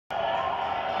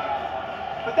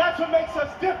But that's what makes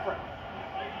us different.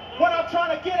 What I'm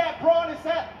trying to get at, Bron, is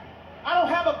that I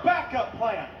don't have a backup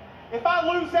plan. If I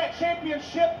lose that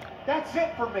championship, that's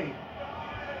it for me.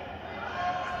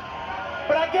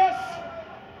 But I guess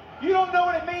you don't know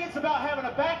what it means about having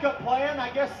a backup plan. I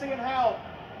guess seeing how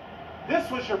this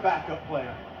was your backup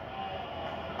plan.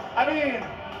 I mean,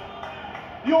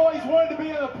 you always wanted to be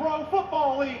in the Pro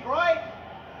Football League, right?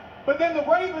 But then the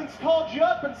Ravens called you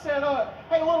up and said,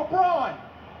 hey, little Bron,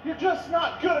 you're just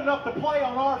not good enough to play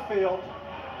on our field.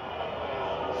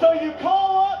 So you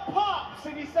call up Pops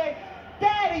and you say,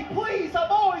 Daddy, please,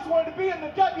 I've always wanted to be in the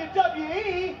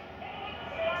WWE.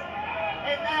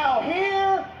 And now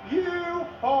here you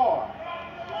are.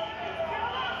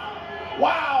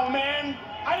 Wow, man.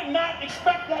 I did not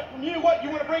expect that from you. What, you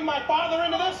want to bring my father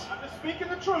into this? I'm just speaking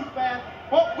the truth, man.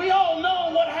 Well, we all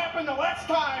know what happened the last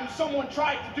time someone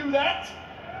tried to do that.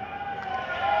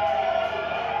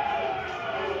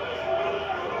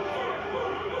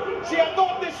 See, I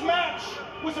thought this match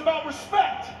was about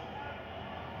respect.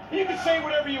 You can say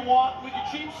whatever you want with your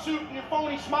cheap suit and your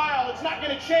phony smile. It's not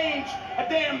going to change a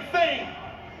damn thing.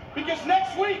 Because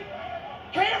next week,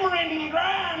 Cameron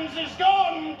Grimes is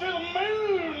going to the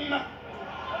moon.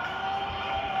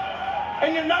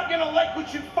 And you're not going to like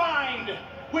what you find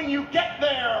when you get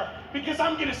there, because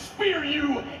I'm going to spear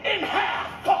you in half.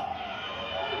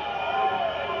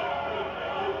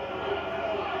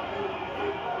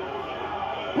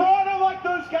 Bron, I'm like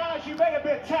those guys you may have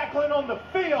been tackling on the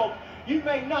field. You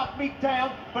may knock me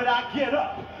down, but I get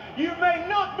up. You may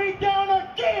knock me down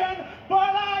again,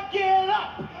 but I get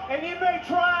up. And you may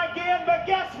try again, but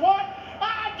guess what?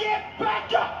 I get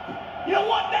back up. You know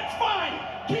what? That's fine.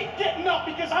 Keep getting up,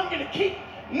 because I'm going to keep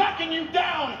knocking you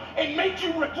down and make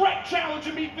you regret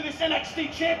challenging me for this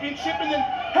NXT championship. And then,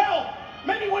 hell,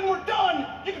 maybe when we're done,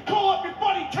 you can call up your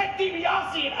buddy Ted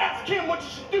DiBiase and ask him what you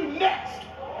should do next.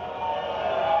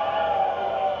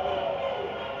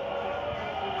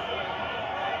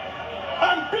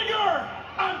 I'm bigger,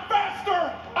 I'm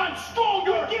faster, I'm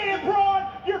stronger. You get it, Bron?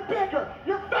 You're bigger,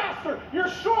 you're faster, you're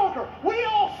stronger. We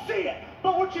all see it.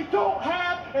 But what you don't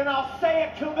have, and I'll say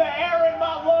it till the air in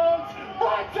my lungs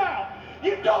runs out,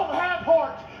 you don't have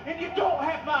heart, and you don't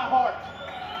have my heart.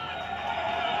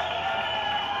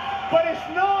 But it's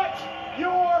not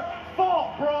your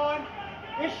fault, Bron.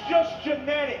 It's just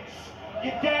genetics.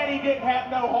 Your daddy didn't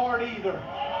have no heart either.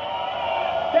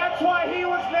 That's why he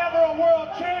was never a world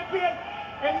champion,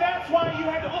 and that's why you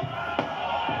had to look.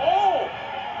 Oh!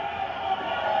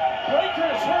 Breaker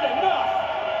has heard enough.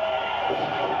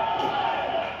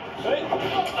 Hey.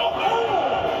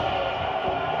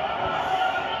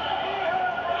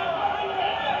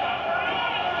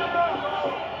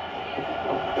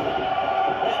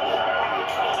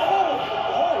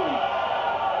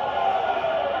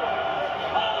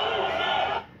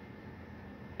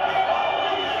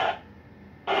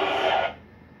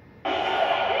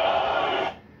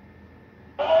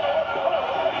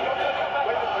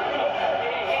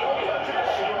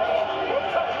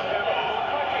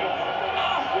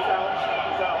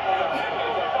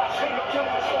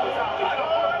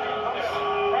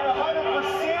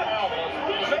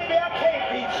 Maybe I can't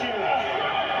beat you.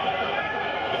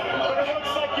 But it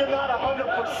looks like you're not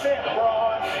 100%,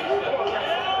 Bron.